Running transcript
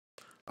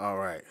All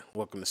right,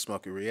 welcome to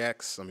Smokey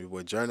Reacts. I'm your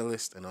boy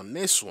Journalist, and on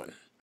this one,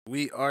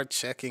 we are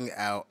checking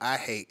out I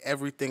Hate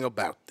Everything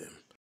About Them,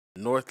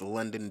 North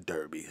London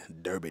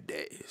Derby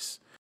days.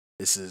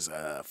 This is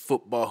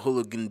football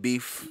hooligan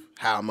beef,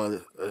 how I'm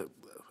going to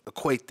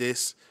equate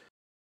this,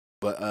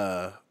 but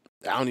I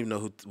don't even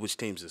know which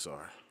teams this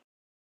are,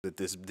 that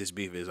this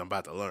beef is. I'm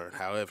about to learn.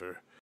 However,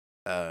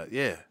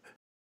 yeah,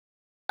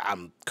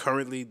 I'm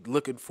currently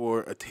looking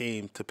for a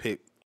team to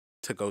pick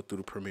to go through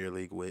the Premier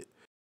League with.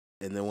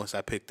 And then once I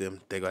pick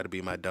them, they got to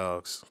be my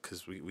dogs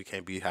because we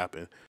can't be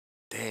hopping.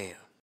 Damn.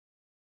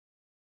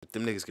 If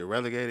them niggas get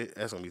relegated,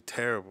 that's going to be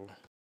terrible.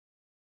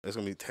 That's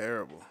going to be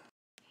terrible.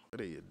 What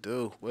do you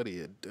do? What do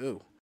you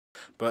do?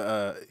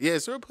 But, yeah,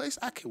 is there a place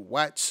I can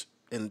watch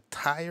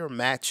entire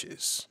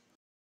matches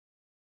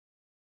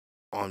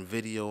on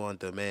video on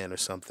demand or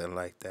something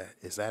like that?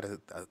 Is that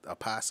a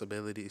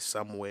possibility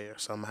somewhere,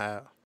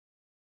 somehow?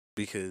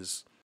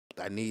 Because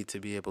I need to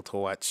be able to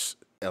watch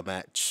a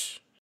match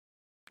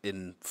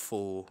in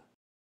full.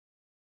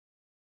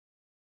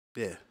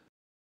 Yeah.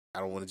 I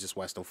don't want to just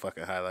watch no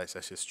fucking highlights.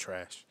 That's just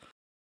trash.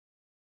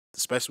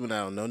 Especially when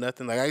I don't know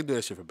nothing. Like, I can do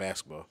that shit for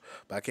basketball,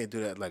 but I can't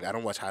do that. Like, I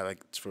don't watch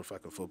highlights for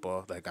fucking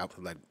football. Like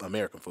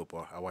American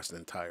football. I watch the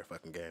entire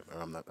fucking game.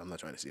 Or I'm not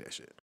trying to see that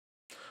shit.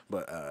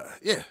 But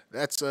yeah,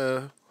 that's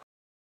a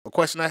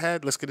question I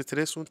had. Let's get into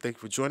this one. Thank you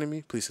for joining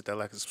me. Please hit that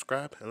like and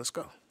subscribe, and let's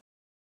go.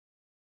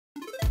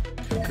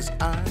 Cause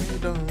I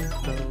don't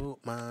know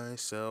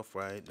myself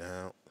right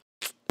now.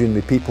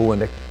 With people when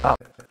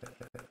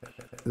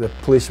the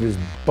place was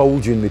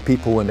bulging with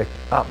people and the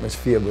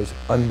atmosphere was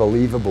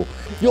unbelievable.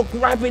 You're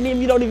grabbing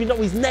him, you don't even know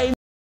his name.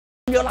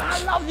 You're like,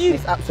 I love you.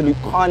 It's absolute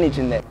carnage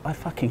in there. I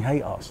fucking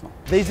hate Arsenal.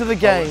 These are the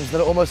games that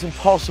are almost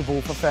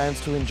impossible for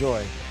fans to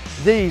enjoy.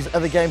 These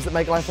are the games that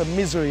make life a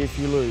misery if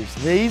you lose.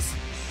 These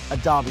are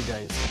derby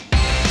days.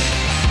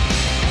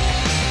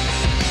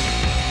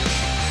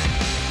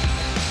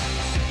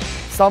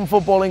 Some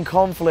footballing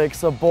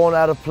conflicts are born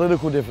out of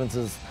political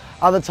differences.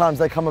 Other times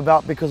they come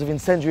about because of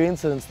incendiary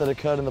incidents that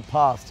occurred in the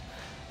past.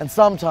 And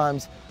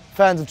sometimes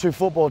fans of two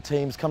football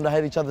teams come to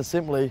hate each other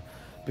simply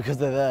because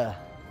they're there.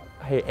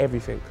 I hate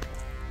everything.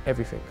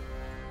 Everything.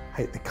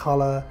 Hate the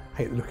colour,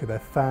 hate the look of their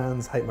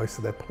fans, hate most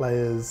of their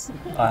players.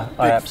 I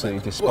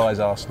absolutely despise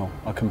Arsenal.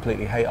 I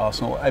completely hate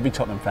Arsenal. Every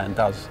Tottenham fan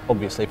does.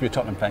 Obviously, if you're a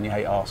Tottenham fan, you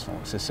hate Arsenal.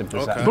 It's as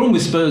simple as that. The problem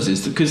with Spurs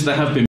is because there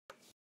have been...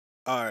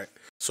 All right.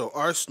 So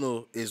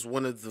Arsenal is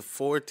one of the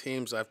 4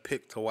 teams I've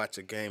picked to watch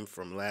a game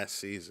from last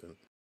season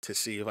to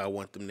see if I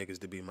want them niggas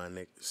to be my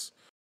niggas.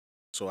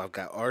 So I've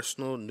got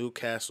Arsenal,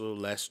 Newcastle,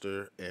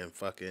 Leicester, and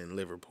fucking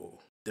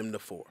Liverpool. Them the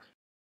 4.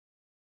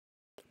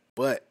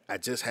 But I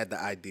just had the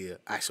idea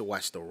I should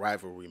watch the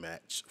rivalry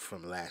match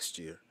from last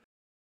year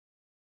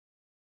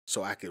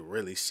so I could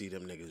really see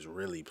them niggas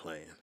really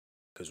playing.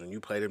 Because when you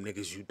play them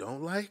niggas you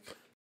don't like,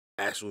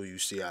 that's what you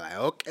see. I'm like,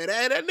 okay,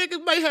 that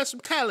nigga might have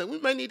some talent. We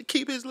might need to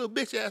keep his little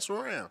bitch ass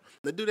around.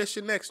 Let's do that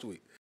shit next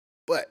week.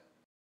 But,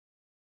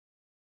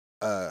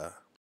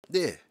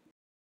 yeah,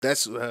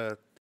 that's so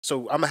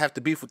I'm gonna have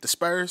to beef with the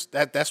Spurs.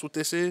 That's what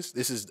this is.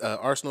 This is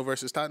Arsenal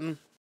versus Tottenham.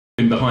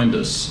 been behind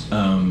us,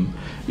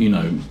 you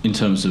know, in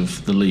terms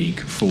of the league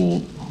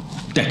for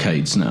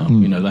decades now.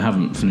 You know, they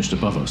haven't finished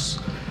above us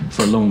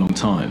for a long, long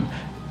time.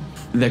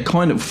 They're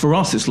kind of, for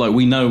us, it's like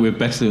we know we're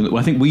better than,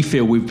 I think we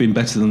feel we've been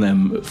better than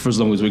them for as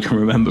long as we can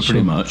remember,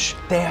 pretty much.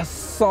 They're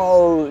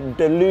so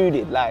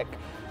deluded, like,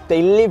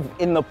 they live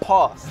in the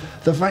past.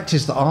 The fact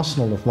is that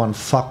Arsenal have won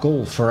fuck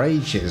all for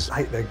ages.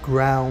 Hate their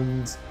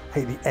ground,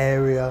 hate the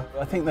area.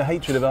 I think the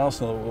hatred of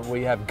Arsenal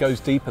we have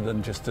goes deeper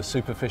than just a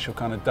superficial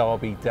kind of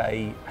derby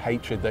day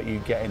hatred that you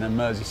get in a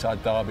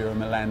Merseyside derby or a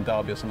Milan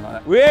derby or something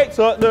like that. We hate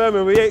Tottenham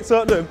and we hate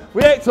Tottenham.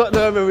 We hate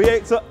Tottenham and we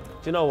hate Tottenham.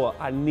 Do you know what?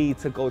 I need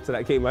to go to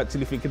that game. I'm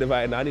actually thinking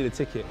about it now. I need a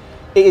ticket.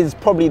 It is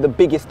probably the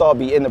biggest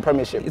derby in the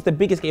Premiership. It's the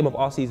biggest game of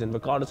our season,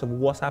 regardless of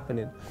what's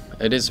happening.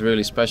 It is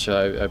really special.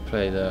 I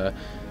played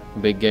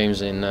big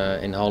games in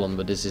Holland,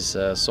 but this is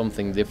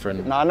something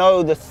different. Now, I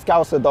know the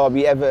Scouser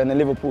derby, Everton and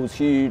Liverpool's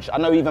huge. I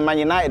know even Man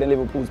United and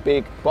Liverpool's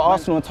big. But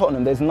Arsenal and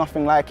Tottenham, there's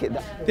nothing like it.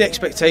 The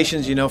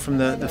expectations, you know, from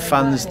the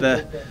fans,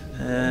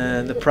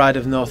 the pride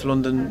of North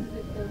London,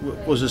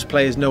 us as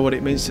players know what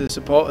it means to the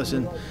supporters,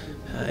 and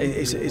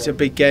it's a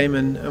big game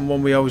and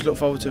one we always look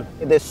forward to.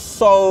 There's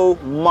so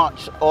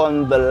much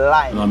on the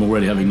line. I'm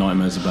already having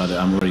nightmares about it.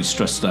 I'm already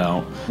stressed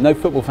out. No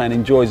football fan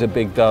enjoys a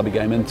big derby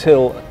game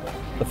until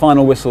the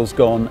final whistle's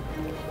gone,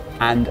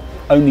 and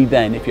only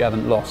then if you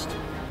haven't lost.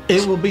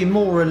 It will be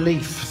more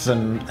relief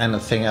than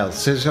anything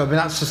else. I mean,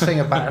 that's the thing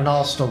about an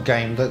Arsenal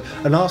game,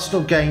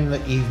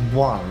 that you've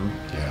won.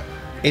 Yeah.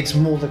 It's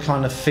more the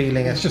kind of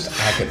feeling. It's just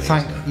agony.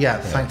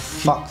 Thank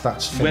fuck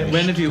that's finished.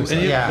 When have you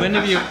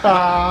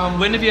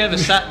ever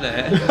sat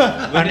there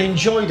and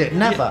enjoyed it?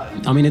 Never.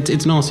 I mean,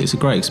 it's nice. It's a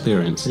great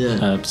experience,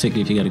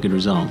 particularly if you get a good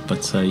result.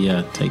 But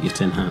yeah, take your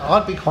tin hat.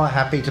 I'd be quite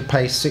happy to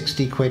pay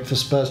 60 quid for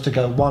Spurs to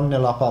go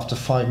 1-0 up after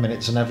 5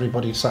 minutes and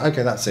everybody say,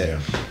 okay, that's it.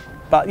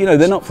 But you know,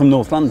 they're not from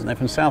North London. They're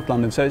from South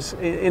London. So it's,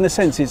 in a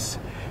sense,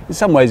 in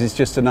some ways, it's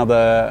just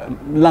another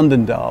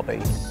London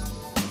derby.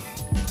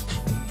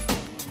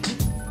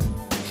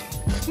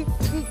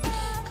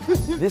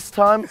 This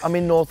time, I'm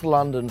in North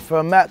London for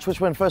a match which,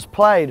 when first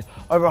played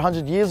over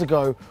 100 years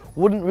ago,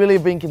 wouldn't really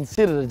have been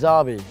considered a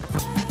derby.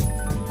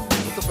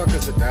 What the fuck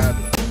is a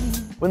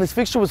derby? When this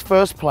fixture was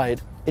first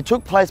played, it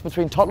took place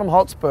between Tottenham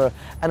Hotspur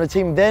and a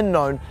team then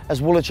known as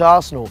Woolwich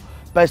Arsenal,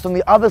 based on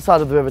the other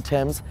side of the River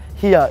Thames,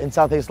 here in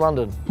South East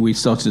London. We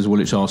started as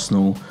Woolwich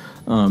Arsenal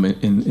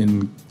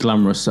in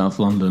glamorous South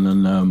London,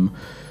 and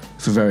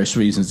for various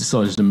reasons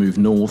decided to move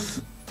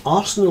north.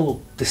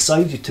 Arsenal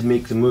decided to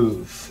make the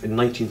move in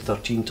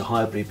 1913 to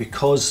Highbury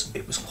because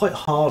it was quite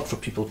hard for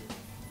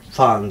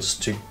fans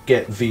to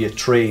get via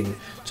train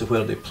to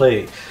where they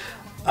play,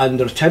 and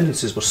their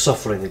attendances were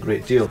suffering a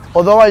great deal.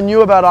 Although I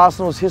knew about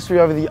Arsenal's history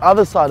over the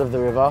other side of the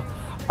river,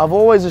 I've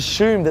always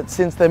assumed that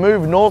since their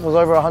move north was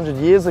over 100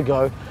 years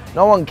ago,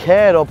 no one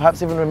cared or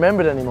perhaps even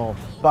remembered anymore.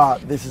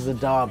 But this is a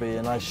derby,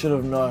 and I should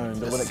have known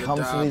that when it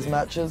comes to these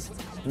matches,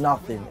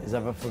 nothing is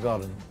ever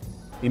forgotten.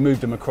 He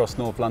moved them across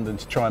North London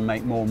to try and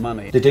make more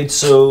money. They did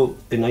so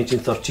in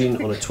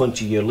 1913 on a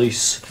 20-year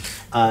lease.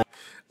 Hey,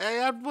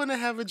 I'd want to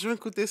have a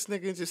drink with this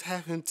nigga and just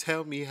have him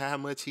tell me how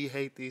much he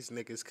hate these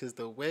niggas, because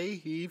the way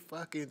he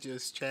fucking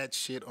just chat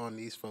shit on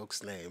these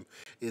folks' name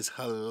is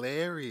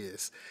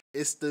hilarious.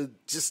 It's the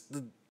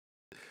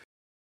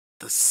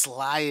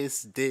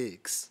slyest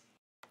digs.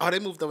 Oh, they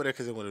moved over there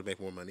because they wanted to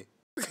make more money.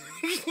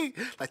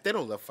 Like, they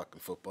don't love fucking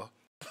football.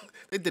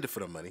 They did it for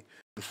the money.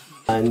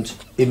 And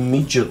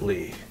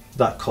immediately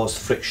that caused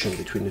friction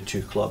between the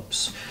two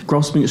clubs.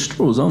 Grasping at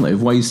straws, aren't they?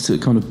 Of ways to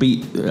kind of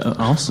beat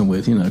Arsenal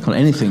with, you know, kind of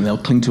anything. They'll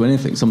cling to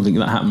anything. Something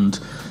that happened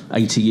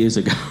 80 years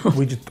ago.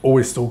 We just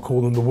always still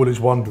call them the Woolwich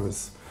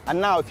Wanderers. And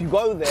now if you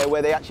go there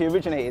where they actually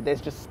originated, there's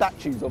just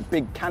statues of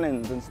big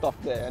cannons and stuff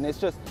there. And it's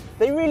just,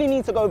 they really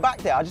need to go back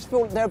there. I just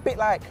feel they're a bit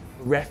like...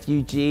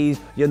 Refugees,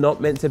 you're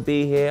not meant to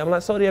be here. I'm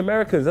like, so the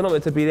Americans, they're not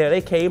meant to be there.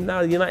 They came,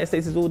 now the United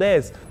States is all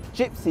theirs.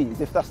 Gypsies,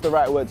 if that's the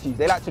right word to use.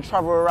 They like to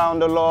travel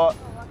around a lot.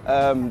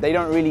 They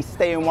don't really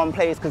stay in one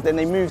place because then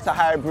they moved to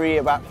Highbury.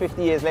 About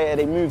 50 years later,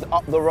 they moved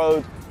up the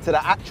road to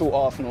the actual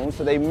Arsenal,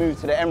 so they moved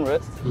to the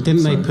Emirates.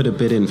 Didn't they put a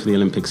bid in for the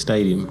Olympic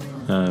Stadium,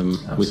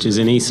 which is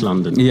in East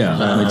London?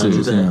 Yeah,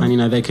 and you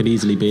know, they could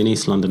easily be in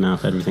East London now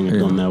if everything had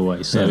gone their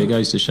way. So it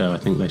goes to show, I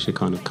think they should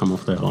kind of come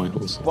off their high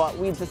horse. But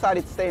we've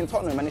decided to stay in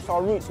Tottenham, and it's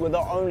our roots. We're the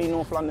only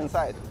North London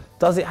side.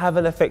 Does it have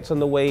an effect on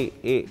the way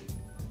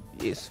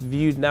it's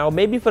viewed now?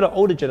 Maybe for the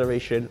older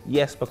generation,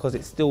 yes, because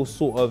it still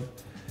sort of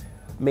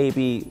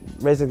maybe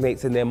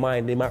resonates in their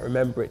mind. They might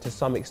remember it to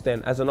some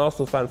extent. As an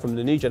Arsenal fan from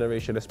the new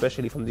generation,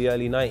 especially from the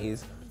early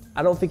 90s,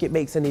 I don't think it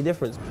makes any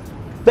difference.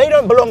 They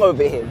don't belong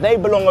over here, they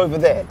belong over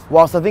there.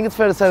 Whilst I think it's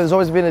fair to say there's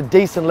always been a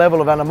decent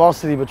level of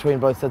animosity between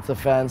both sets of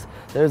fans,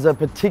 there is a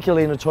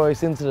particularly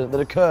notorious incident that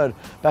occurred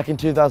back in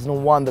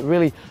 2001 that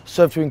really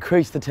served to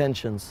increase the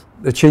tensions.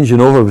 The changing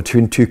over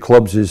between two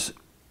clubs is,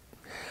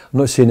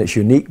 I'm not saying it's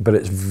unique, but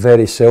it's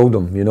very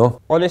seldom, you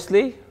know?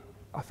 Honestly,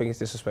 I think it's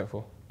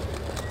disrespectful.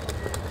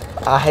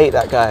 I hate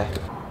that guy.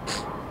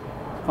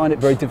 I find it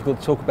very difficult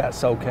to talk about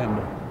Sol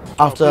Campbell.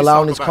 After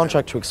allowing his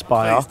contract to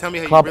expire,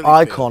 club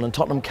icon and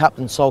Tottenham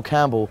captain Sol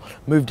Campbell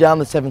moved down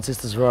the Seven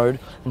Sisters Road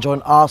and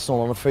joined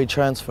Arsenal on a free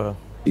transfer.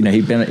 You know,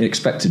 he'd been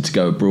expected to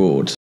go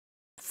abroad.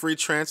 Free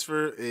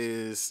transfer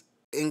is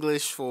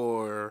English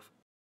for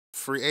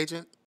free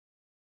agent?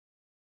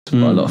 By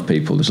a lot of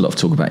people, there's a lot of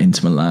talk about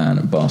Inter Milan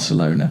and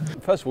Barcelona.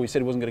 First of all, he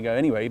said he wasn't going to go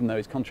anywhere, even though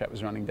his contract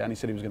was running down. He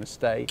said he was going to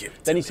stay.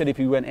 Then he said if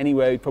he went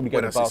anywhere, he'd probably go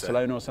to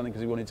Barcelona or something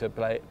because he wanted to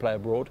play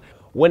abroad.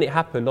 When it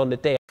happened on the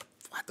day...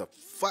 What the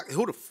fuck?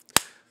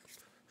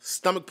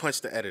 Stomach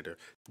punched the editor.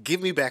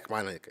 Give me back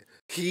my nigga.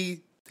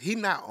 He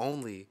not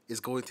only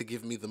is going to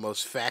give me the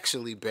most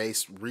factually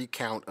based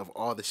recount of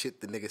all the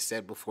shit the nigga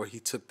said before he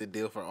took the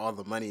deal for all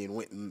the money and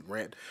went and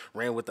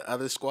ran with the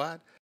other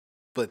squad,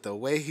 but the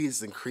way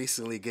he's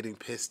increasingly getting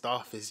pissed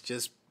off is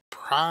just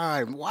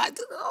prime. Why?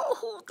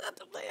 Oh,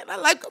 man, I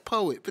like a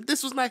poet, but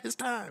this was not his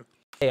time.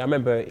 Hey, I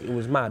remember it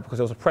was mad because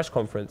there was a press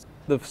conference.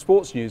 The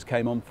sports news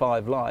came on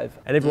 5 Live.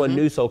 And everyone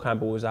knew Sol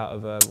Campbell was out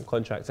of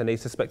contract and they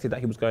suspected that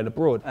he was going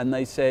abroad. And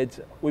they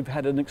said, we've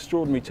had an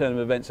extraordinary turn of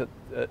events at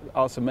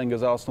Arsene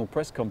Wenger's Arsenal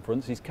press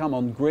conference. He's come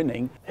on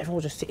grinning. Everyone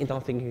was just sitting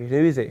down thinking,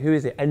 who is it? Who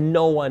is it? And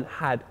no one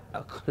had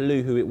a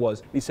clue who it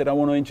was. He said, I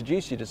want to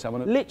introduce you to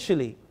someone.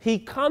 Literally, he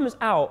comes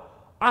out.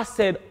 I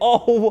said,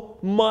 oh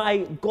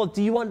my God,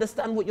 do you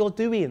understand what you're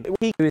doing?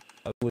 I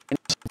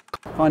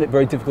find it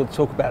very difficult to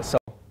talk about Sol.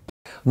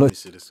 Let me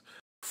see this.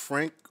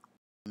 Frank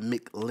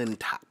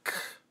McLintock.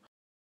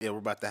 Yeah, we're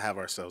about to have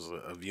ourselves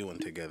a viewing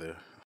together.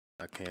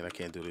 I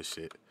can't do this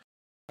shit.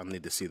 I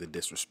need to see the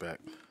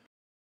disrespect.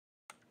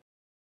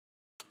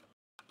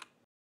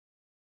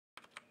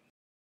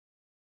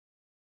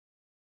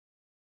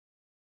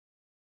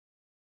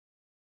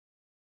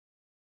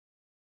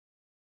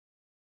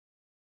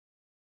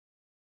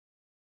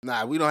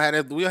 Nah, we don't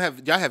have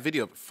y'all have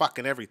video of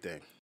fucking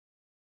everything.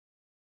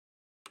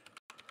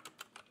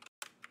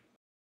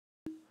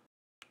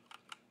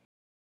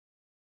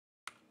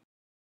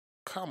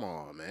 Come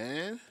on,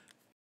 man.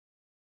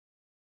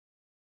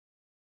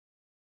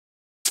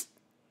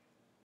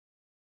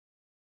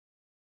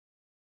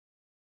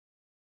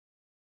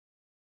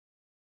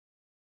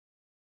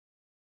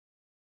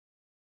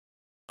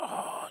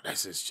 Oh,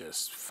 this is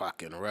just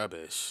fucking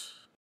rubbish.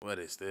 What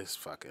is this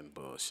fucking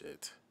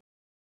bullshit?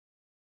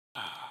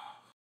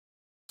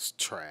 It's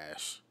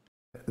trash.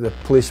 The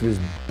place was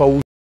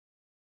bulging.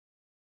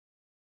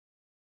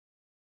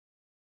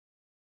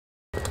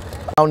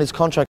 On his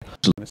contract.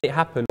 It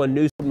happened when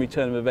news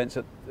return of events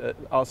at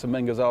Arsene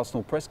Wenger's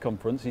Arsenal press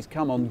conference. He's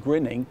come on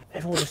grinning.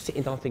 Everyone was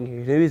sitting down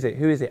thinking, who is it?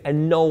 Who is it?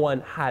 And no one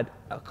had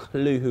a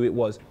clue who it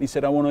was. He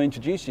said, I want to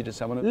introduce you to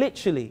someone.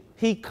 Literally,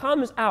 he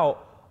comes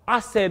out. I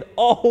said,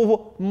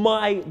 oh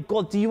my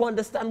God, do you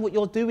understand what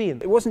you're doing?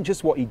 It wasn't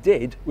just what he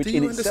did, which Do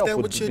you in itself understand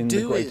would what have you're been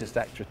doing? the greatest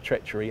act of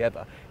treachery ever.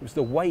 It was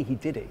the way he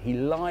did it. He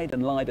lied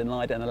and lied and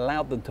lied and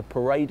allowed them to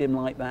parade him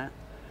like that.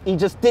 He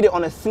just did it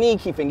on a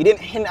sneaky thing. He didn't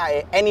hint at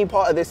it any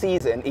part of the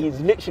season. He's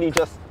literally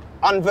just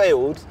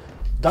unveiled.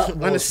 That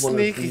On a was one of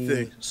sneaky the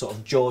thing. sort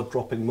of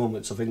jaw-dropping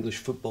moments of English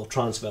football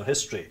transfer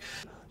history.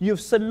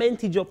 You've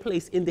cemented your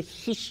place in the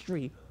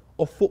history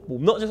of football,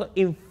 not just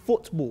in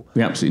football.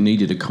 We absolutely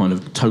needed a kind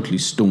of totally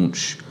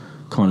staunch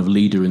kind of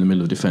leader in the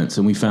middle of defence,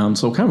 and we found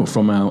Sol Campbell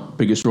from our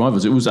biggest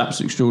rivals. It was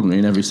absolutely extraordinary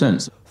in every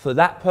sense. For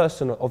that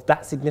person of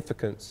that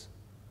significance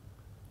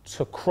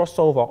to cross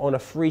over on a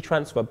free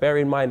transfer, bear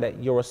in mind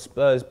that you're a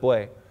Spurs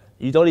boy,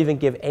 you don't even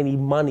give any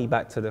money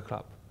back to the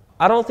club.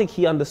 I don't think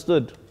he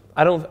understood.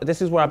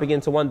 This is where I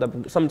begin to wonder,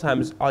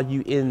 sometimes are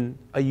you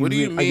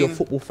a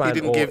football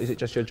fan, or is it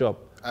just your job?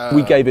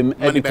 We gave him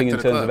everything in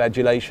terms of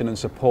adulation and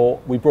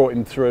support. We brought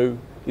him through.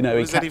 You know,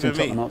 he captained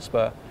Tottenham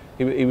Hotspur.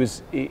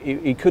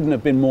 He couldn't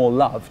have been more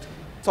loved.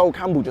 Sol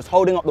Campbell just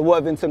holding up the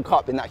Worthington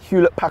Cup in that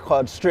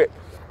Hewlett-Packard strip.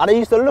 And I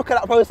used to look at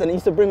that poster and it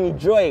used to bring me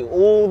joy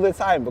all the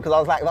time because I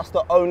was like, that's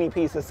the only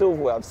piece of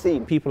silverware I've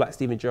seen. People like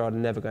Steven Gerrard are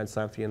never going to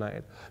sign for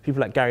United. People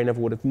like Gary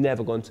Neville would have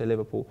never gone to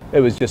Liverpool. It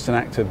was just an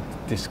act of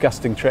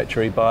disgusting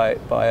treachery by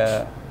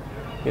a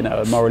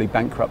morally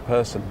bankrupt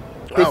person.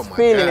 This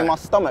feeling in my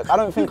stomach,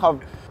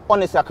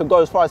 honestly, I could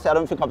go as far as to say I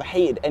don't think I've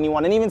hated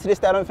anyone, and even to this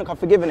day I don't think I've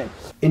forgiven him.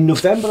 In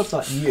November of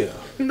that year,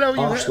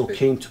 Arsenal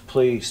came to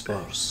play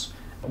Spurs.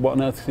 What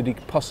on earth could he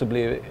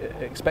possibly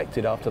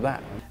expected after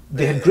that?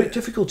 They had great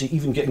difficulty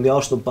even getting the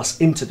Arsenal bus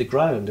into the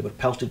ground. They were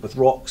pelted with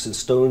rocks and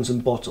stones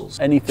and bottles.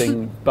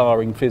 Anything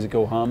barring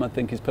physical harm I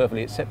think is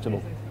perfectly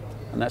acceptable,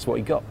 and that's what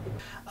he got.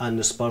 And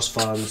the Spurs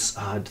fans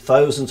had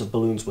thousands of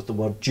balloons with the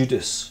word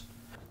Judas.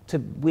 To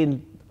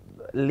win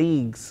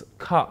leagues,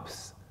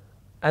 cups,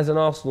 as an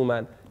Arsenal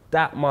man,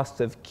 that must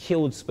have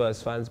killed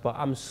Spurs fans, but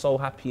I'm so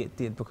happy it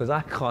did because I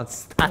can't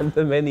stand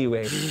them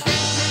anyway.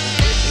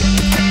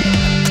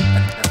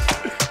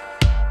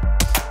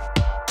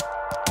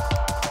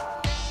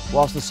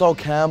 Whilst the Sol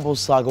Campbell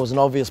saga was an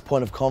obvious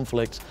point of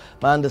conflict,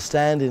 my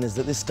understanding is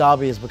that this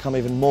derby has become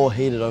even more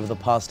heated over the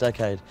past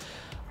decade.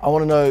 I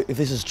want to know if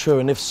this is true,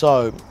 and if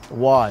so,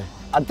 why?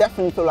 I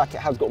definitely feel like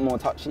it has got more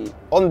touchy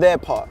on their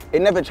part.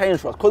 It never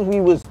changed for us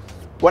because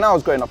when I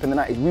was growing up in the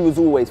 90s, we was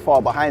always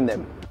far behind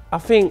them. I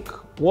think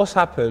what's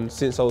happened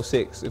since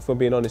 06, if I'm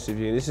being honest with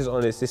you, this is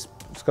honest, this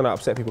is going to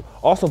upset people.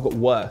 Arsenal got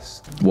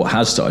worse. What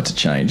has started to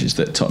change is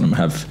that Tottenham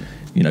have,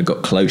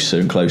 got closer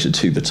and closer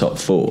to the top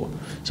four.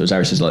 So as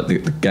Harry says, like the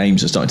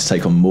games are starting to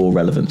take on more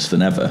relevance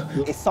than ever.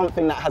 It's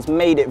something that has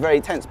made it very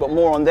tense, but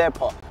more on their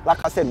part.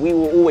 Like I said, we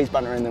were always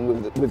bantering them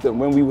with them.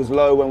 When we was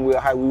low, when we were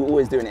high, we were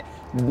always doing it.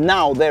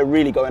 Now they're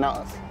really going at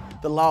us.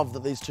 The love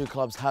that these two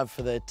clubs have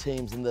for their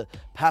teams and the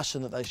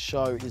passion that they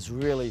show is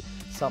really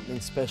something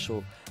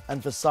special.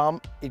 And for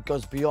some, it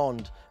goes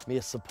beyond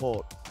mere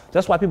support.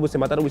 That's why people say,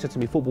 my dad always said to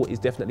me, football is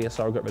definitely a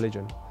surrogate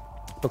religion.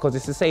 Because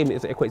it's the same,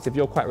 it equates, if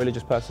you're quite a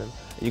religious person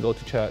and you go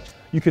to church,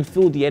 you can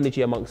feel the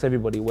energy amongst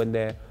everybody when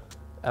they're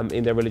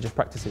in their religious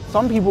practices.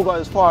 Some people go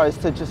as far as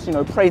to just,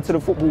 pray to the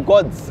football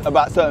gods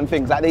about certain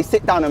things. Like they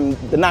sit down and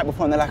the night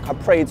before and they're like, I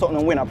pray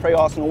Tottenham win, I pray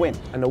Arsenal win.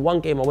 And the one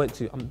game I went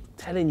to, I'm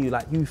telling you,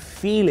 like you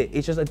feel it.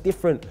 It's just a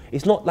different,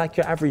 it's not like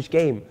your average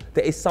game.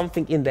 There is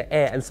something in the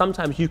air and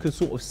sometimes you can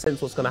sort of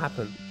sense what's going to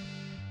happen.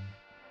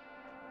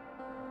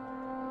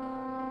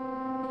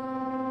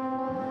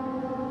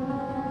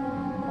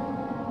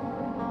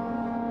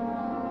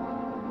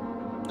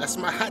 That's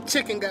my hot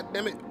chicken,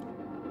 goddammit.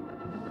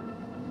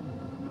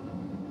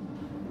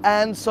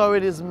 And so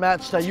it is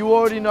match day. You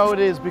already know it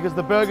is because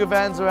the burger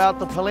vans are out,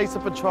 the police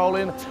are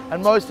patrolling,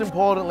 and most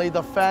importantly,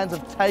 the fans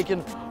have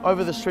taken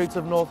over the streets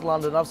of North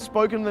London. I've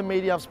spoken to the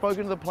media, I've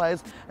spoken to the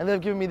players, and they've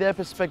given me their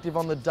perspective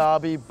on the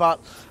derby, but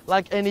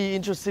like any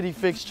intra-city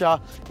fixture,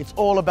 it's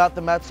all about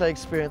the match day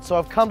experience. So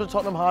I've come to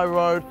Tottenham High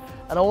Road,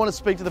 and I want to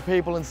speak to the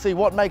people and see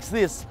what makes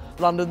this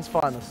London's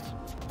finest.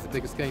 The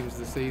biggest games of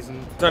the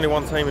season. There's only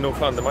one team in North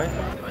London, mate.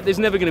 There's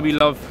never going to be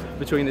love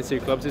between the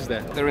two clubs, is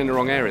there? They're in the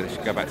wrong area. They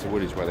should go back to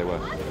Woolwich where they were.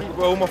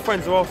 Well, all my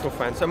friends are Arsenal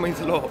fans, so that means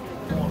a lot.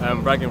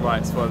 Bragging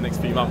rights for the next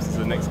few months is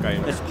the next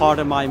game. It's part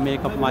of my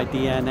makeup, my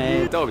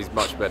DNA. Derby's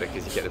much better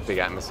because you get the big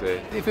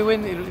atmosphere. If we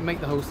win, it'll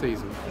make the whole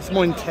season. It's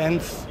more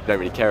intense. You don't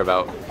really care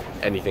about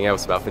anything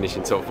else about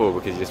finishing top four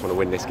because you just want to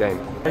win this game.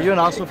 You're an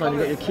Arsenal fan, you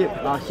got your kit.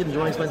 Kid, do you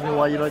want to explain to me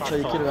why you don't show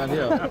your kit around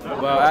here?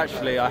 Well,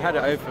 actually, I had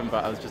it open,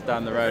 but I was just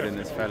down the road and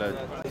this fella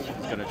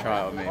was going to try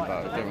it on me, but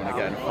I didn't want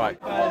to get in a fight.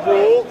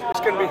 It's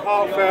going to be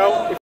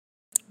heartfelt.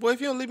 Boy, if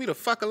you don't leave me the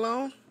fuck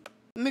alone,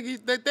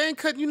 nigga, they ain't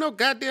cutting you no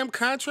goddamn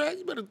contract.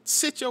 You better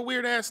sit your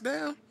weird ass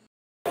down.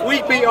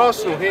 We beat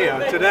Arsenal here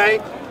today.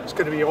 It's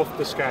going to be off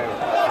the scale.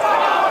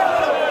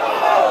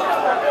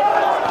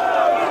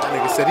 That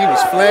nigga said he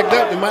was flagged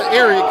up in my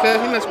area,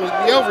 cuz he not supposed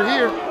to be over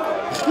here.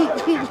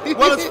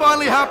 Well, it's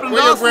finally happened.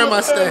 Where your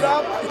grandma stay?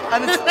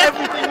 And it's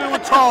everything we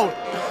were told.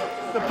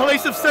 The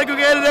police have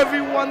segregated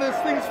everyone. There's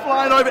things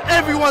flying over.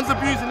 Everyone's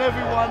abusing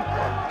everyone.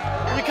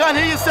 You can't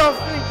hear yourself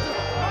think.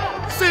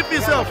 See it for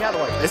yourself.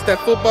 It's that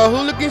football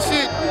hooligan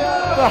shit.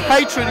 The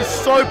hatred is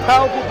so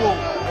palpable.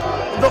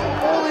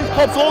 All these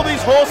cops, all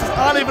these horses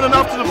aren't even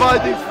enough to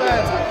divide these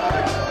fans.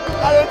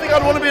 I don't think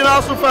I'd want to be an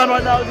Arsenal fan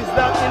right now. It is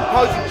that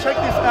imposing.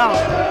 Check this out.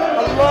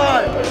 A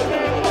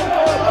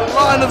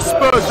line of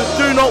Spurs that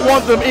do not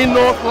want them in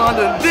North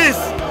London. This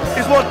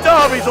is what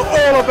derbies are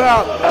all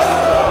about.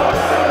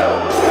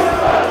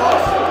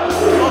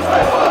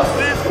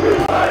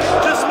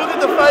 Just look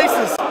at the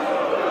faces.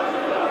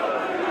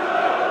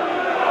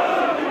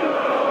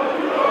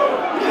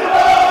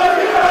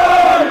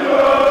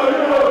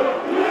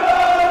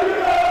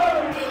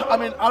 I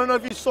mean, I don't know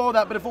if you saw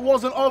that, but if it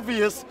wasn't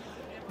obvious,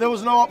 there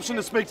was no option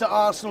to speak to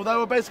Arsenal. They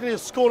were basically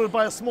escorted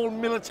by a small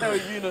military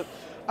unit.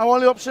 Our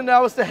only option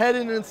now is to head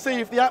in and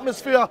see if the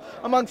atmosphere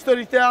amongst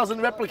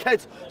 30,000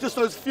 replicates just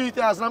those few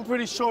thousand. I'm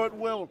pretty sure it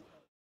will.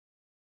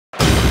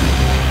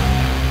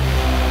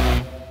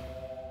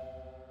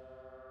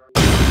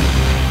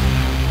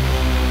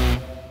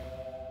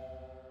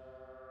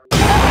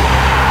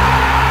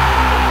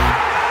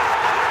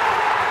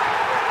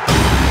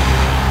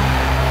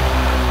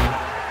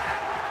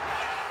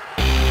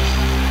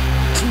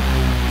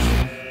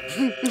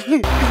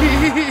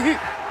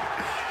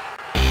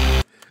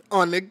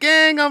 On the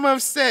gang, I'm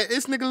upset.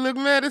 This nigga look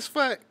mad as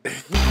fuck.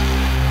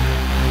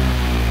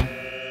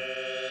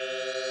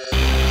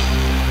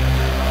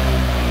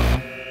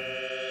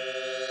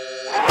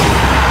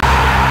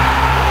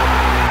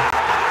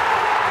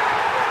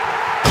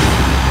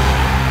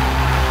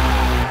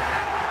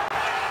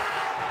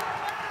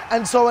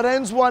 And so it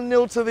ends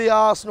 1-0 to the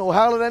Arsenal.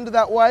 How it ended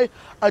that way,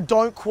 I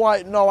don't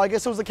quite know. I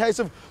guess it was a case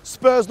of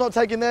Spurs not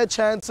taking their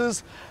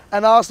chances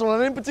and Arsenal,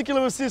 and in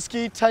particular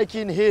Rosicky,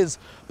 taking his.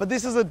 But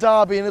this is a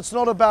derby and it's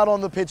not about on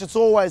the pitch, it's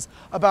always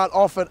about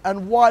off it.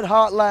 And White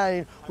Hart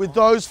Lane with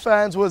those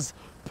fans was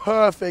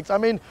perfect. I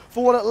mean,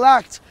 for what it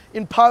lacked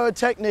in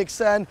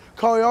pyrotechnics and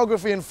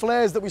choreography and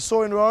flares that we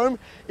saw in Rome,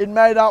 it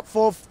made up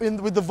for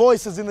with the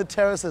voices in the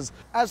terraces.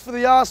 As for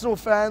the Arsenal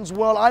fans,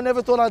 well, I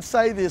never thought I'd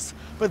say this,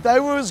 but they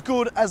were as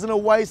good as an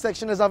away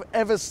section as I've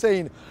ever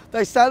seen.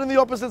 They sat in the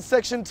opposite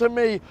section to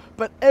me,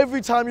 but every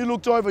time you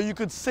looked over, you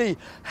could see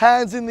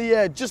hands in the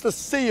air, just a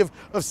sea of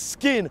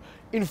skin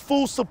in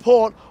full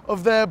support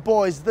of their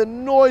boys. The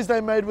noise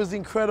they made was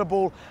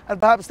incredible,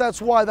 and perhaps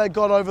that's why they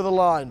got over the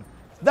line.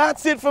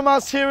 That's it from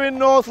us here in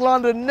North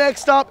London.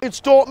 Next up,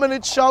 it's Dortmund,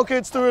 it's Schalke,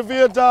 it's the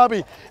Revere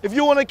Derby. If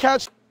you want to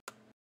catch...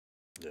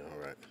 Yeah,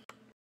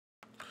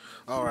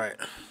 all right.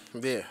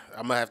 Yeah,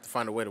 I'm going to have to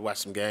find a way to watch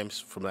some games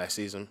from last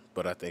season,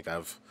 but I think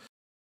I've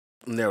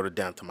narrowed it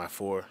down to my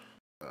 4.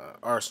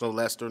 Arsenal,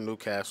 Leicester,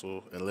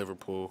 Newcastle, and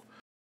Liverpool.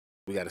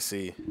 We got to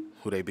see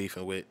who they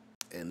beefing with,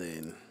 and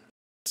then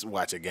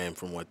watch a game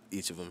from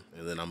each of them,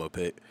 and then I'm going to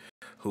pick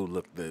who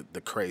looked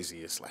the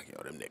craziest. Like,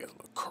 yo, them niggas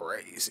look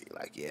crazy.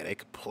 Like, yeah, they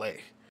could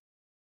play.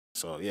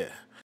 So, yeah,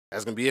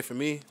 that's going to be it for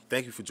me.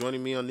 Thank you for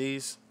joining me on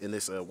these in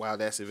this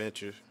wild-ass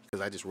adventure,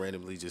 because I just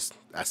randomly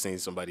I seen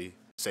somebody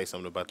say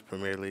something about the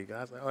Premier League.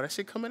 I was like, oh, that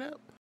shit coming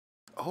out?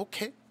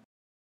 Okay.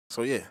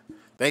 So, yeah,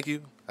 thank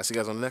you. I'll see you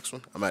guys on the next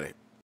one. I'm out of here.